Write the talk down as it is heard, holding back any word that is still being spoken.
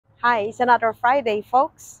Hi, it's another Friday,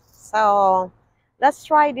 folks. So let's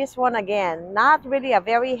try this one again. Not really a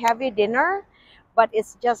very heavy dinner, but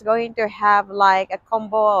it's just going to have like a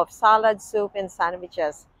combo of salad, soup, and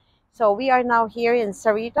sandwiches. So we are now here in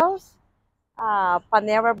Cerritos,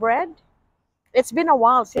 Panera bread. It's been a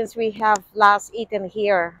while since we have last eaten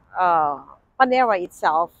here, Panera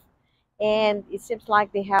itself. And it seems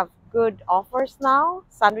like they have good offers now.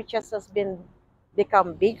 Sandwiches has been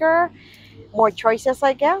become bigger, more choices,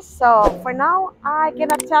 I guess. So for now, I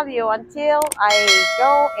cannot tell you until I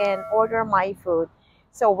go and order my food.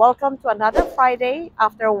 So welcome to another Friday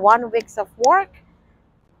after 1 week of work.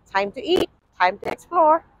 Time to eat, time to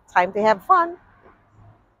explore, time to have fun.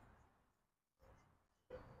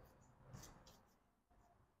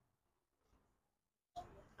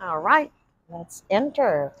 All right, let's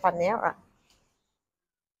enter Panera.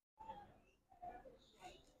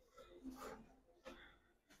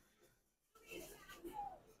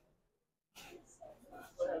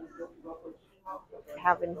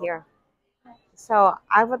 Have in here. So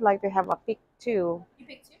I would like to have a pick too. You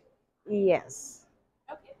pick two? Yes.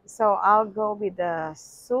 Okay. So I'll go with the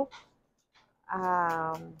soup.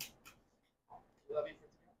 Um,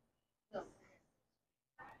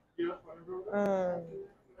 mm,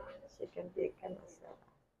 chicken tikka masala.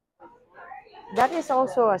 That is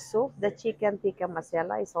also a soup. The chicken tikka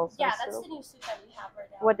masala is also a Yeah, that's soup. the new soup that we have right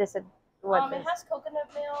now. What does it? What It does? has coconut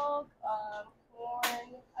milk, corn. I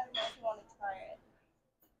don't know if you want to try it.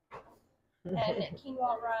 And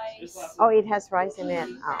quinoa rice. Oh, it has rice in it.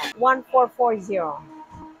 Oh. 1440.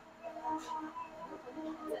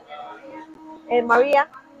 And Maria?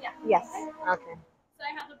 Yeah. Yes. Okay. So I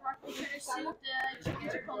have the broccoli cheddar soup, the chicken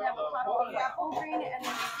chipotle avocado with white whole grain, and then the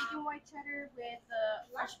vegan white cheddar with the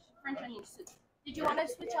fresh French onion soup. Did you want to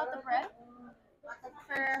switch out the bread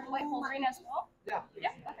for white whole grain as well? Yeah. Yeah.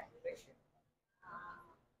 Okay.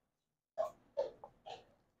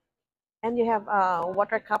 And you have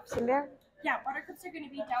water cups in there? Yeah, buttercups are going to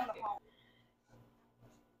be down the hall.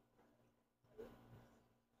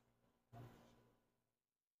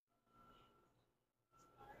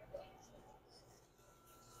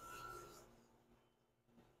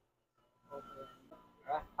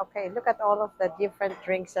 Okay, look at all of the different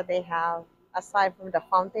drinks that they have. Aside from the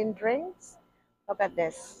fountain drinks, look at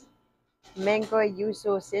this. Mango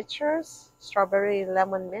yuzu citrus, strawberry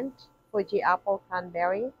lemon mint, Fuji apple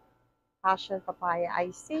cranberry, passion papaya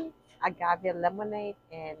iced tea, agave lemonade,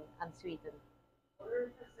 and unsweetened.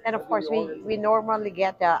 And of course, we normally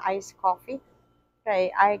get the iced coffee.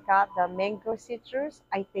 Okay, I got the mango citrus.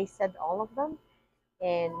 I tasted all of them,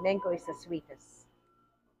 and mango is the sweetest.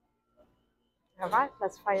 All right,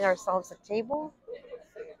 let's find ourselves a table.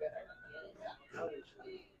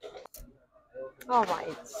 All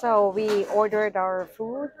right, so we ordered our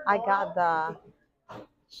food. I got the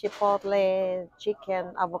chipotle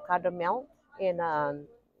chicken avocado melt in a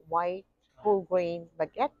white whole grain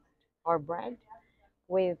baguette or bread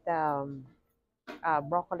with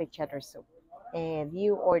broccoli cheddar soup. And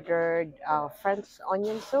you ordered French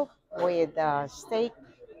onion soup with steak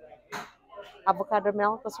avocado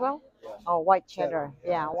melt as well. Oh, white cheddar.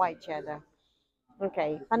 Yeah, white cheddar.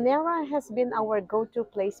 Okay. Panera has been our go-to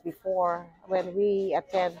place before when we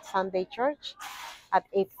attend Sunday church at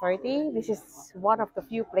 8:30. This is one of the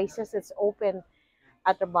few places that's open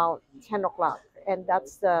at about 10 o'clock. And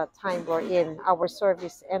that's the time we're in. Our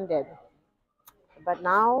service ended. But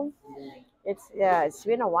now it's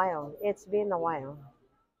been a while. It's been a while.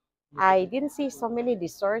 I didn't see so many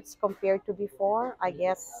desserts compared to before. I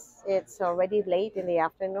guess it's already late in the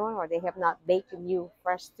afternoon or they have not baked new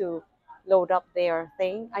fresh to load up their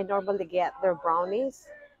thing. I normally get their brownies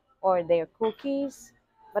or their cookies,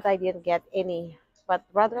 but I didn't get any. But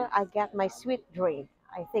rather, I got my sweet drink.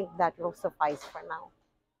 I think that will suffice for now.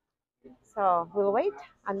 So we'll wait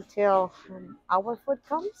until our food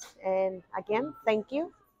comes. And again, thank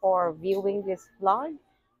you for viewing this vlog.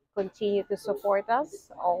 Continue to support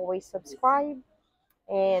us. Always subscribe.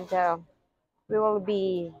 And we will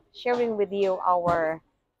be sharing with you our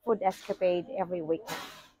food escapade every weekend.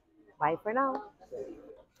 Bye for now.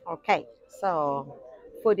 Okay, so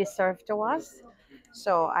food is served to us.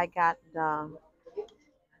 So I got the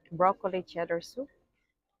broccoli cheddar soup.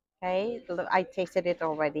 Okay, look, I tasted it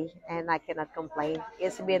already and I cannot complain.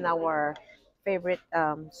 It's been our favorite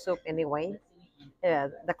soup anyway.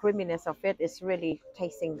 The creaminess of it is really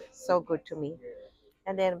tasting so good to me.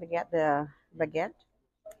 And then we get the baguette.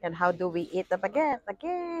 And how do we eat the baguette?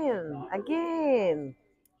 Again.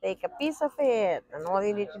 Take a piece of it. And all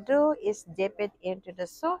you need to do is dip it into the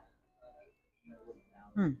soup.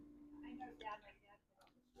 Hmm,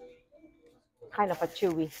 kind of a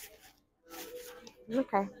chewy.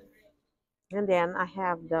 Okay. And then I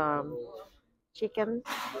have the chicken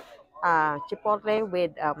chipotle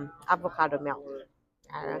with avocado milk.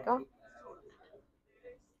 There we go.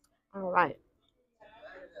 All right.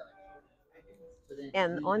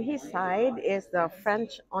 And on his side is the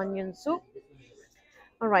French onion soup.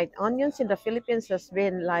 All right, onions in the Philippines has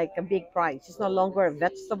been like a big price. It's no longer a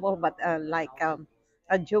vegetable, but like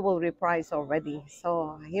a jewelry price already.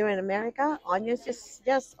 So here in America, onions is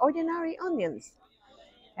just ordinary onions.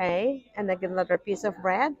 Okay, and I get another piece of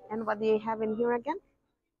bread. And what do you have in here again?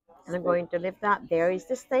 And I'm going to lift that. There is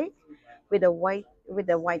the steak with the white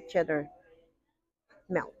cheddar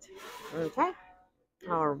melt. Okay,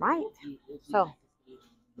 all right. So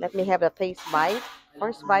let me have a taste bite.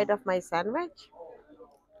 First bite of my sandwich.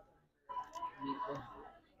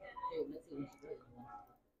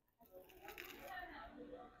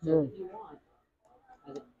 Mm.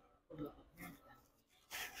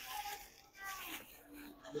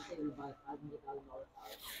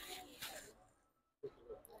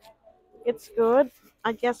 It's good.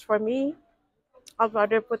 I guess for me, I'd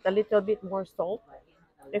rather put a little bit more salt,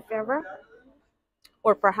 if ever.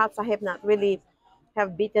 Or perhaps I have not really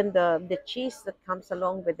have beaten the cheese that comes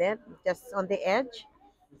along with it, just on the edge.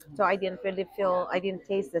 So I didn't really feel, I didn't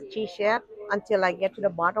taste the cheese yet until I get to the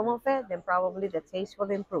bottom of it. Then probably the taste will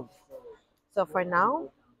improve. So for now,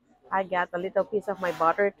 I got a little piece of my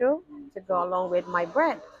butter too to go along with my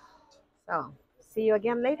bread. So see you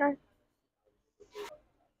again later.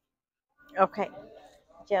 Okay,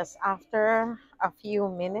 just after a few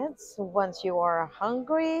minutes, once you are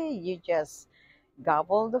hungry, you just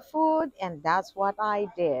gobble the food, and that's what I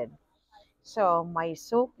did. So my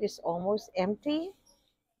soup is almost empty.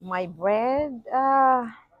 My bread,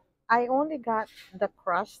 I only got the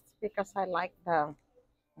crust because I like the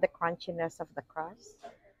crunchiness of the crust.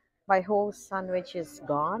 My whole sandwich is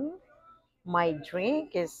gone. My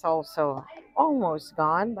drink is also almost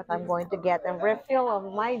gone, but I'm going to get a refill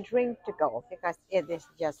of my drink to go because it is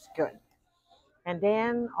just good. And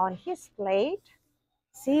then on his plate,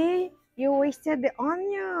 see, you wasted the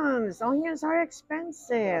onions. Onions are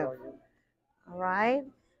expensive. All right.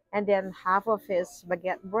 And then half of his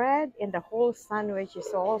baguette bread and the whole sandwich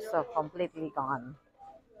is also completely gone.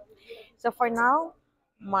 So for now,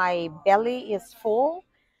 my belly is full.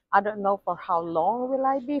 I don't know for how long will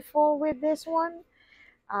I be full with this one.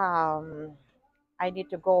 Um, I need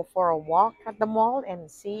to go for a walk at the mall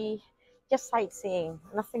and see, just sightseeing,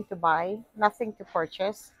 nothing to buy, nothing to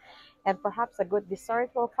purchase, and perhaps a good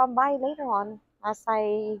dessert will come by later on as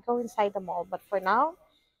I go inside the mall. But for now,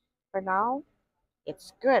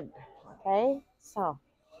 it's good. Okay, so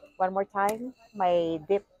one more time, my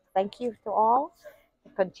deep thank you to all.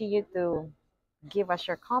 Continue to give us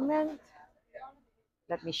your comment.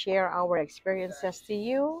 Let me share our experiences to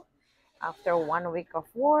you after 1 week of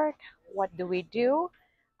work. What do we do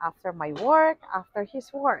after my work, after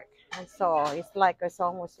his work? And so it's like it's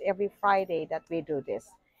almost every Friday that we do this.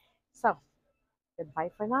 So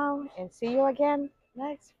goodbye for now and see you again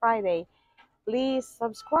next Friday. Please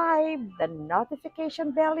subscribe. The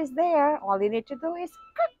notification bell is there. All you need to do is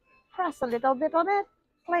press a little bit on it,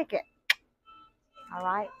 click it. All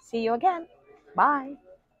right. See you again. Bye.